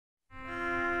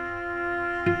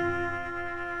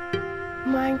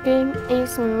My name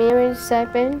is Millie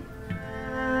 7.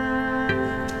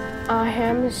 I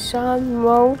have some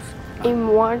roles in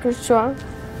Wonderstruck.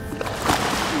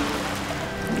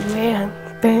 Yeah,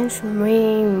 thanks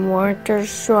me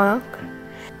Wonderstruck.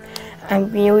 I'm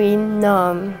really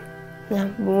the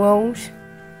roles.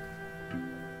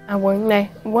 I was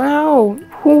like, wow,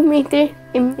 who made it?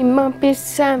 It must be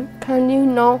Sam. Can you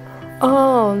know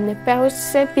all about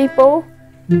sad people?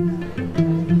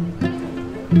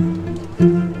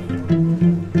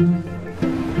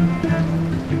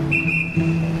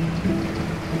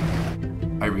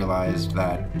 I realized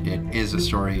that it is a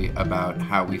story about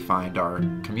how we find our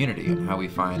community and how we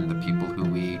find the people who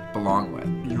we belong with.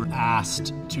 You're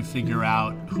asked to figure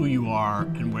out who you are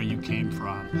and where you came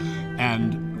from.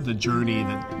 And the journey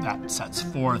that sets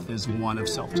forth is one of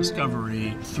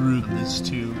self-discovery through these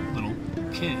two little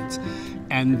kids.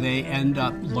 And they end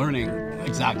up learning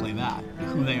exactly that,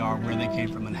 who they are, where they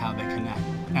came from, and how they connect.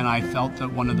 And I felt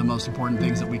that one of the most important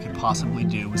things that we could possibly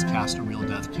do was cast a real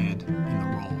deaf kid in the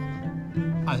role.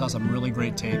 I saw some really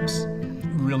great tapes,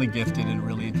 really gifted and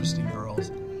really interesting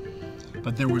girls.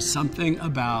 But there was something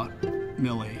about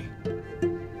Millie.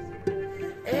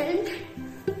 And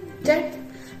that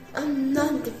I'm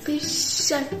not the big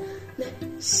son. The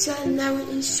sun now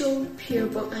is so pure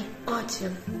and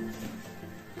autumn.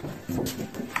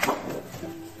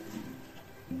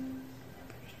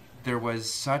 There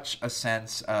was such a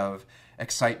sense of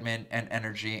excitement and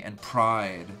energy and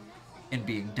pride in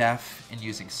being deaf, in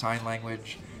using sign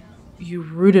language. You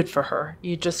rooted for her.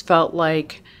 You just felt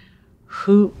like,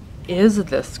 who is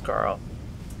this girl?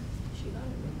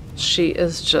 She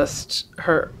is just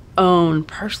her own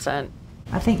person.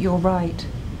 I think you're right.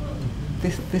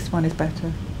 This one is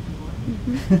better.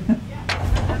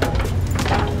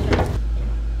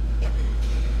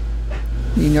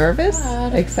 You nervous?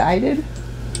 Excited?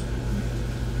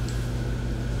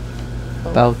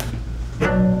 Both.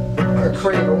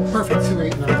 Perfect.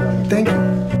 Thank you.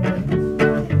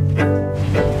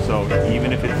 So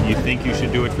even if you think you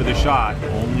should do it for the shot,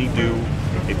 only do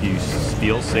if you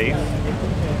feel safe,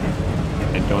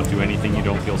 and don't do anything you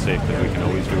don't feel safe, because we can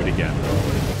always do it again.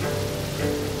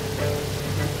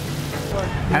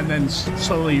 And then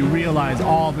slowly you realize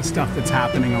all the stuff that's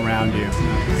happening around you.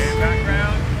 And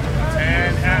background,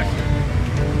 and action.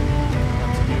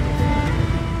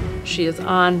 She is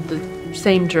on the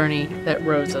same journey that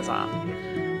Rose is on,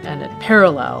 and it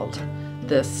paralleled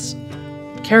this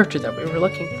character that we were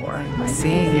looking for.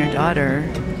 Seeing your daughter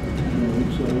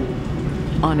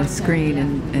on a screen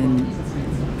and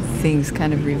things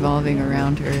kind of revolving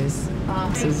around her this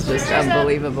is just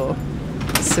unbelievable.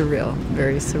 Surreal,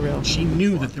 very surreal. She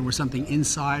knew that there was something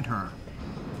inside her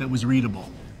that was readable,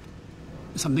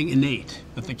 something innate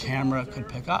that the camera could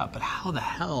pick up, but how the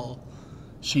hell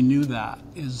she knew that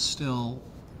is still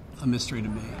a mystery to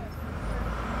me.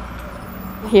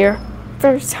 Here,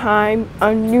 first time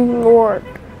on New York.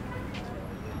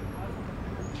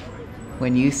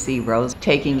 When you see Rose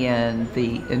taking in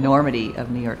the enormity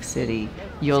of New York City,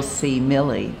 you'll see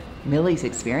Millie. Millie's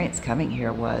experience coming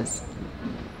here was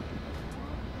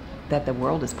that the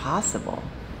world is possible.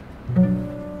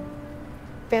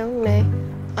 Family,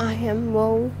 I am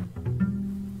Rose.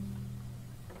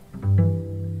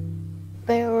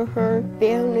 Bear her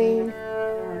feeling.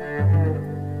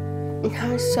 It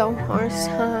has so hard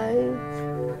time.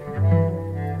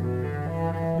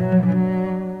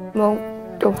 Rose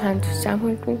đồng hành sáng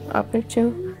với ở bên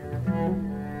trước.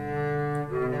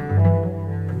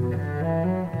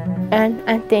 And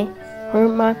I think her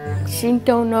mom, she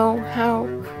don't know how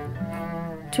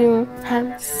to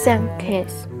have some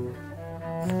kids.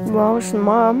 Rose's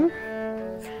mom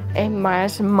and my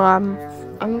mom,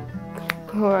 I'm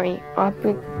growing up.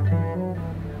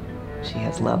 She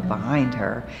has love behind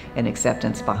her and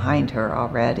acceptance behind her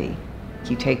already.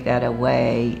 You take that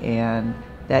away, and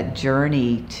that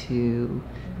journey to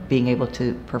being able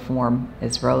to perform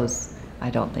as Rose, I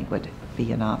don't think would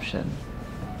be an option.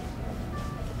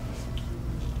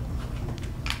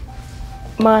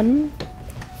 Mom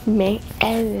make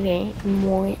Ellie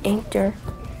more enter.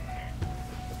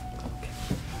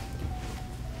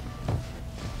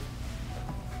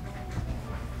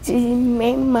 She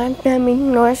made my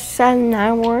timing not some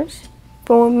hours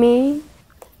for me,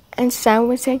 and so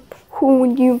would say,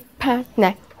 "Who you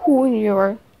partner? Who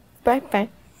your boyfriend?"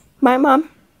 My mom.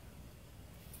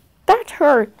 That's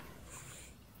her.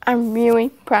 I'm really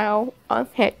proud of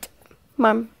it,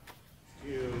 Mom.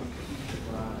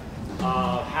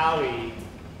 Howie,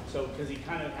 so because he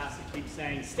kind of has to keep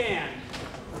saying, "Stand."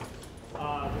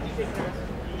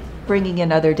 Bringing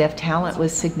in other deaf talent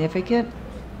was significant.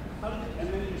 And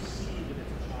then you see that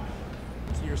it's a child.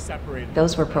 So you're separated.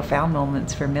 Those were profound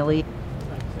moments for Millie.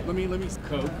 Let me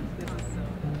Coke.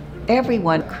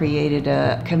 Everyone created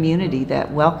a community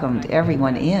that welcomed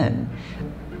everyone in.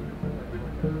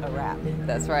 A wrap.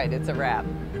 That's right, it's a wrap.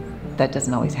 That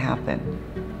doesn't always happen.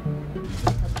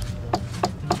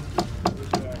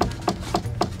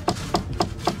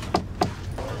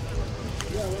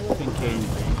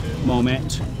 Thinking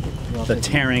moment, the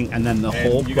tearing, and then the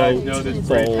whole you guys boat know this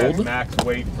bridge has fold, max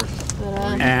weight for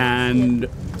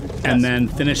and then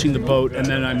finishing the boat, and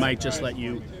then I might just let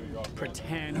you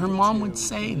pretend. Her mom would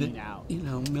say that, you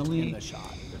know, Millie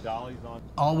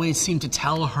always seemed to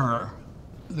tell her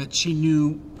that she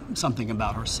knew something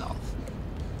about herself.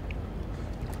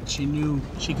 She knew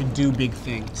she could do big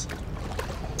things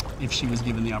if she was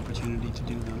given the opportunity to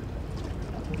do them.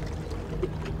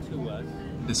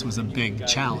 This was a big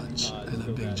challenge and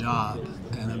a big job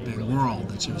and a big world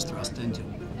that she was thrust into.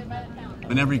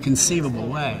 In every conceivable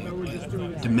way,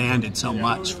 it demanded so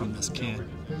much from this kid,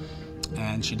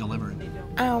 and she delivered.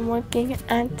 I'm working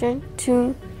at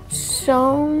to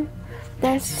show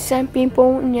that some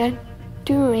people not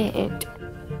do it.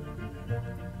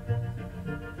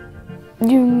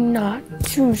 Do not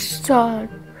too short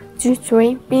to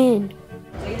sweep in.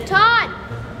 Todd!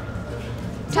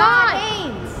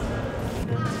 Todd!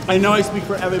 I know I speak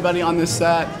for everybody on this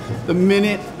set. The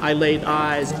minute I laid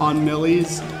eyes on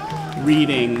Millie's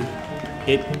reading,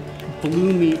 it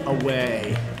blew me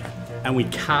away. And we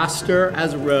cast her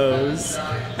as Rose,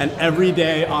 and every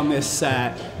day on this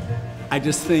set, I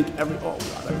just think oh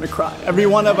God, I'm gonna cry. Every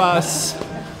one of us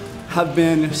have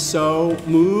been so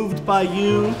moved by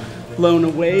you, blown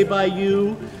away by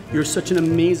you. You're such an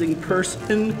amazing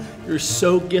person. You're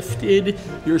so gifted.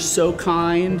 You're so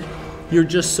kind. You're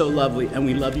just so lovely, and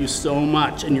we love you so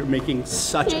much, and you're making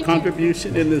such a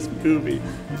contribution in this movie.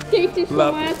 Thank you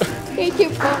so much. Thank you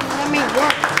for letting me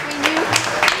work with you.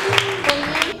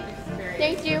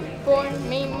 Thank you for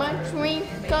making my dream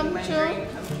come true.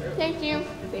 Thank you.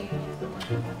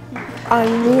 I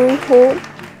really hope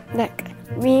that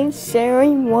we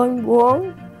sharing one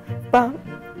world, but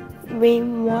we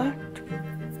want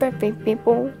perfect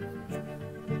people.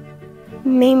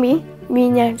 Maybe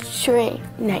we are straight,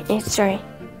 like it's straight.